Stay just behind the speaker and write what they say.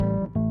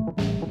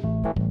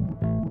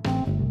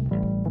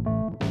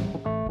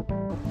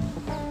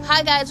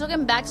Hi guys,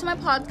 welcome back to my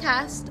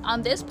podcast.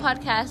 On this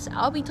podcast,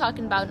 I'll be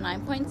talking about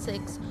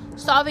 9.6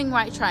 solving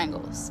right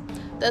triangles.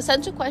 The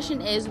essential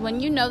question is, when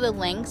you know the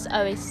lengths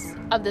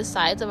of the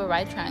sides of a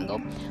right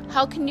triangle,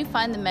 how can you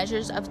find the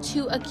measures of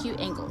two acute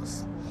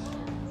angles?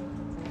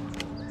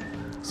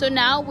 So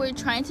now we're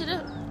trying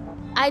to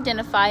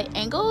identify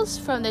angles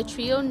from the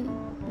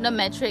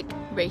trigonometric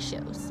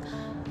ratios.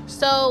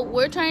 So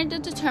we're trying to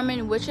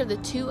determine which of the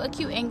two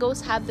acute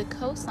angles have the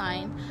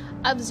cosine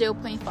of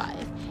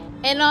 0.5.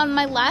 And on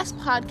my last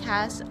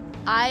podcast,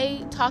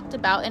 I talked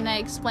about and I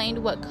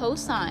explained what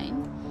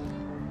cosine,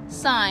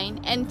 sine,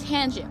 and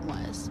tangent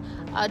was.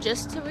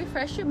 Just to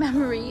refresh your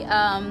memory,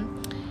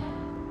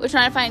 we're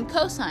trying to find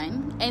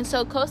cosine. And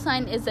so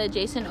cosine is the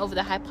adjacent over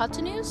the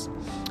hypotenuse.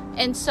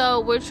 And so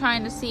we're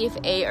trying to see if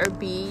A or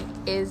B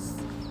is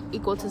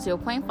equal to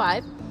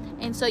 0.5.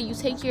 And so you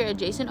take your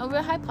adjacent over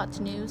the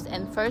hypotenuse,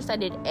 and first I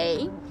did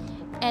A.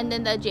 And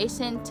then the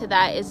adjacent to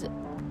that is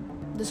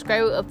the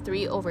square root of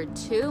 3 over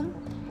 2.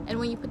 And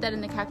when you put that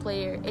in the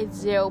calculator,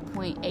 it's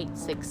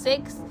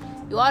 0.866.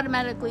 You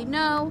automatically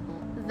know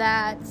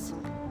that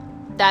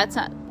that's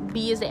not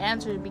B is the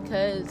answer,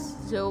 because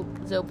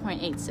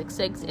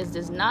 0.866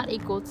 does not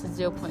equal to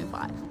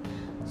 0.5.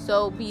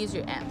 So B is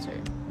your answer.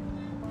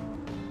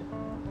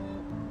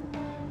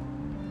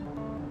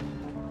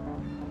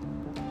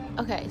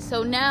 Okay,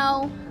 so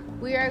now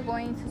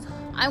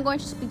I'm going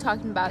to be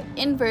talking about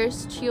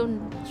inverse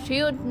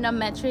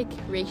trigonometric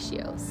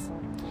ratios.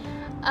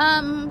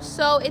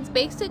 So it's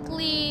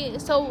basically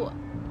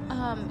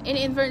an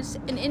inverse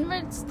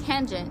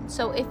tangent.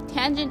 So if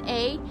tangent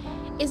A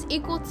is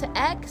equal to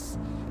x,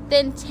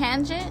 then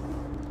tangent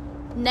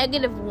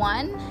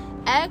 -1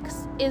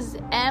 x is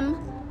m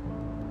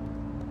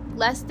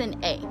less than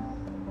a.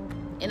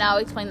 And I'll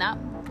explain that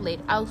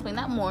later. I'll explain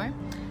that more.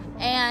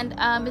 And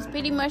it's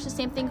pretty much the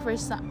same thing for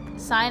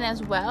sine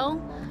as well.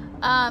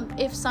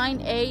 If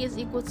sine A is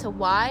equal to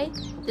y,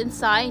 then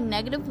sine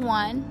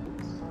 -1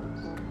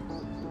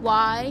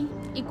 y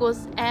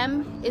equals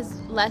m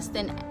is less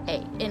than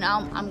a. And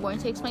I'm going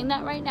to explain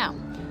that right now.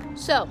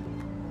 So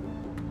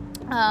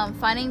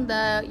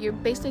you're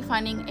basically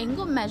finding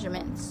angle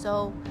measurements.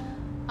 So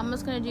I'm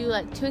just going to do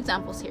like two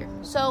examples here.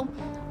 So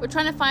we're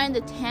trying to find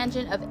the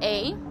tangent of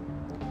A.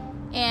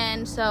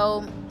 And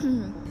so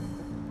I'm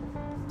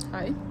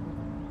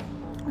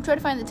trying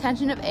to find the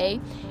tangent of A,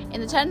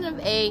 and the tangent of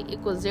A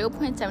equals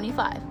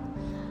 0.75.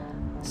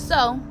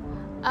 So,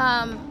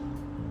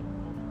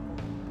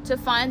 to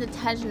find the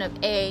tangent of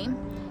A,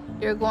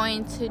 you're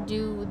going to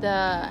do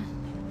the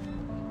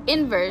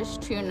inverse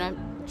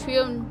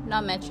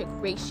trigonometric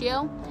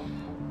ratio,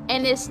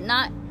 and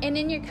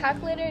in your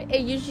calculator,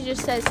 it usually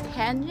just says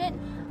tangent,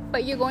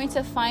 but you're going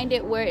to find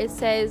it where it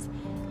says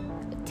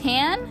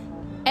tan,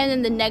 and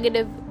then the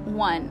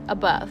 -1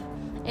 above.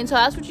 And so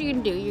that's what you're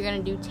going to do. You're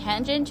going to do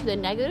tangent to the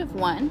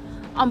 -1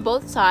 on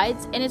both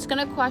sides, and it's going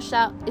to cross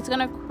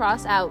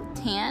out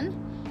tan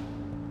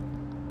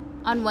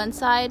on one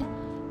side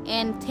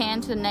and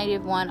tan to the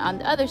 -1 on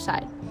the other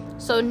side.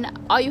 So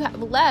all you have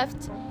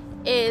left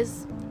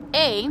is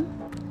A.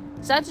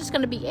 So that's just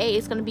going to be A.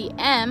 It's going to be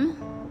M,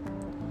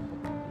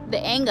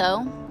 the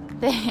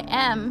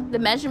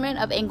measurement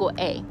of angle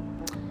A,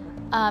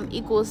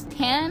 equals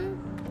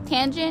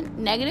tangent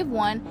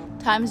 -1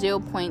 times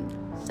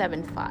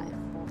 0.75.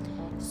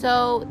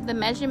 So the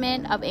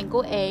measurement of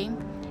angle A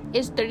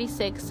is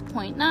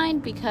 36.9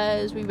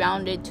 because we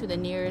rounded to the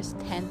nearest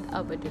tenth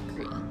of a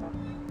degree.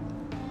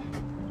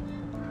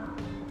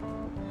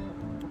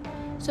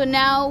 So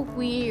now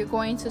we are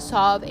going to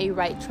solve a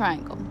right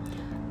triangle.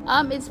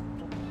 It's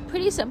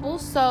pretty simple.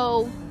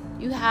 So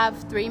you have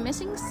three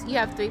missing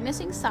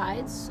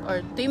sides,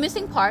 or three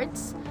missing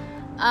parts.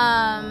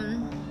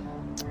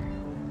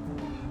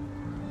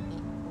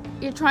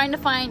 You're trying to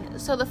find,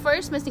 so the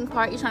first missing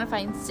part, you're trying to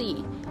find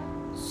C.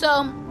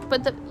 So,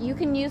 you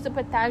can use the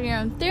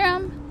Pythagorean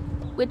theorem,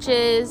 which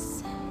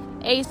is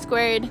a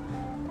squared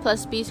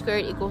plus b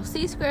squared equals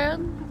c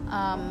squared.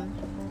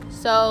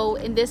 So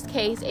in this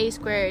case, a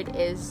squared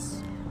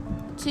is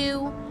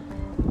 2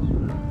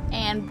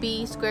 and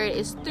b squared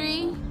is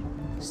 3.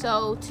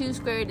 So 2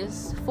 squared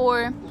is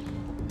 4,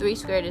 3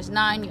 squared is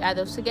 9. You add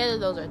those together,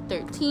 those are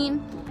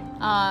 13.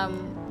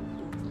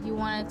 You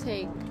want to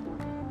take,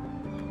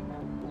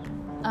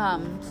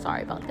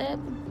 sorry about that.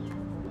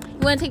 You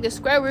want to take the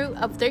square root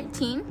of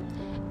 13,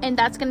 and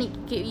that's going to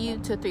get you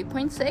to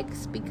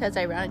 3.6 because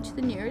I rounded to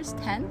the nearest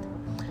tenth.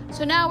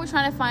 So now we're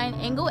trying to find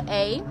angle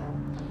A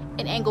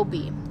and angle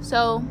B.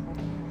 So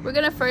we're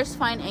going to first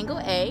find angle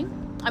A.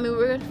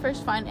 We're going to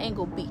first find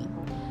angle B.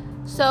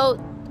 So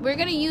we're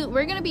going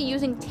to be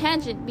using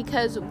tangent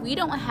because we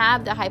don't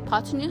have the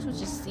hypotenuse,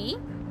 which is C.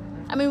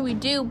 We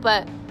do,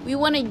 but we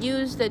want to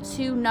use the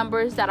two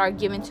numbers that are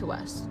given to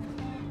us.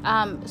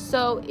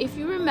 So if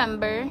you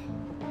remember,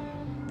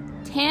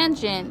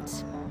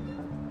 tangent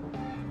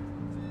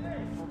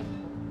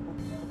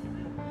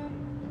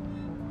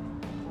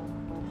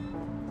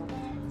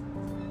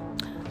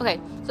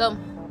so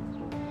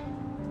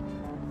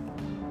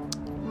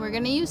we're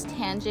gonna use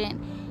tangent,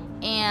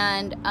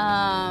 and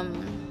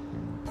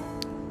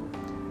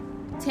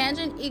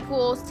tangent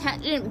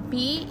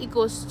B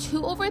equals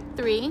 2 over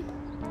 3,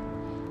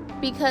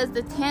 because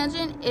the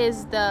tangent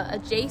is the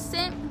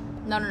adjacent.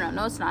 No,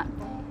 it's not.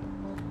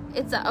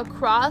 It's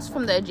across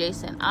from the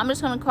adjacent. I'm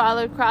just going to call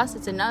it across.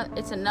 It's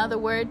another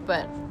word,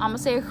 but I'm going to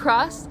say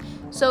across.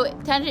 So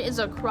tangent is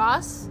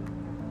across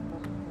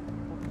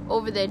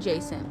over the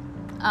adjacent.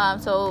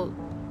 So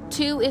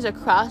 2 is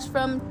across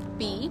from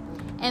B,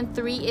 and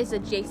 3 is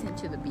adjacent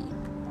to the B.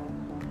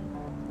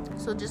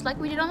 So just like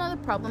we did on the other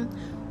problem,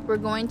 we're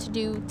going to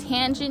do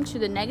tangent to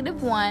the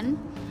 -1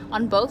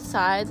 on both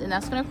sides, and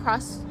that's going to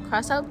cross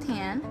out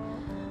tan.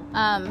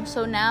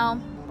 So now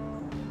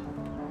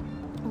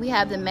we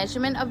have the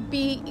measurement of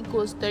B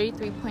equals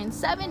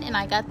 33.7, and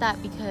I got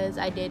that because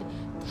I did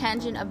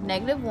tangent of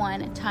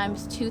 -1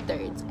 times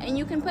 2/3. And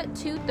you can put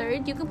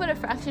 2/3, you can put a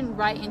fraction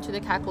right into the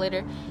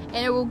calculator,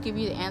 and it will give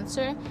you the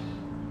answer.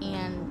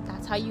 And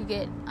that's how you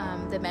get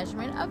the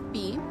measurement of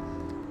B.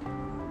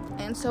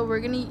 And so we're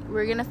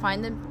gonna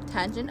find the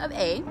tangent of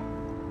A.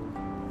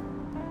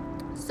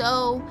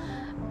 So,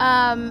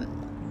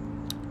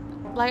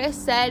 like I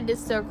said,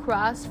 it's the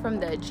across from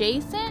the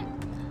adjacent.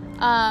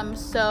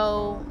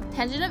 So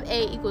tangent of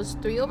A equals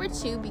 3 over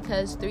 2,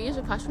 because 3 is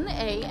across from the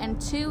A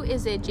and 2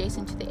 is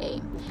adjacent to the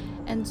A.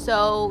 And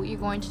so you're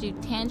going to do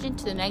tangent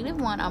to the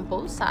 -1 on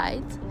both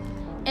sides.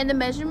 And the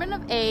measurement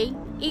of A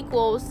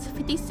equals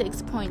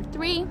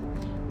 56.3,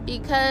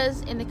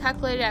 because in the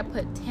calculator I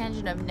put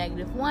tangent of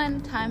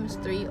 -1 times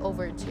 3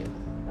 over 2.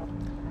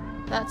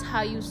 That's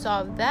how you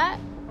solve that.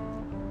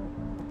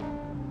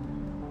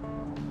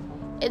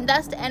 And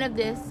that's the end of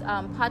this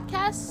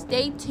podcast.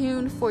 Stay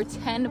tuned for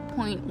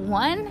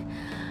 10.1.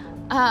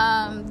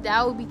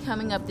 That will be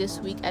coming up this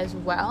week as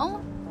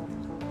well.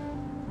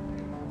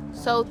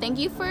 So thank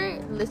you for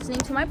listening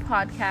to my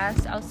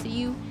podcast. I'll see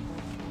you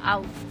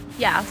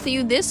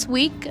this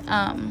week.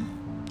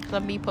 I'll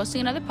be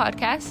posting another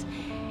podcast.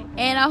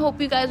 And I hope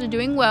you guys are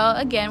doing well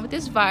again with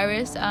this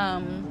virus.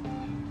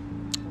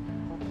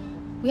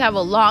 We have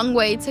a long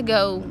way to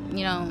go,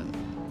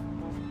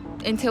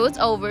 until it's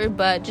over,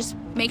 but just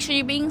make sure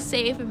you're being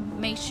safe, and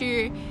make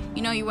sure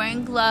you're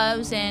wearing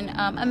gloves and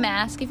a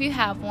mask if you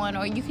have one,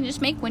 or you can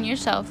just make one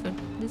yourself.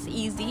 It's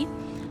easy.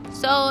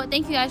 So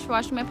thank you guys for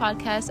watching my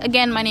podcast.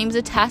 Again, my name is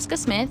Ataska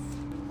Smith.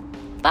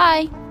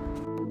 Bye.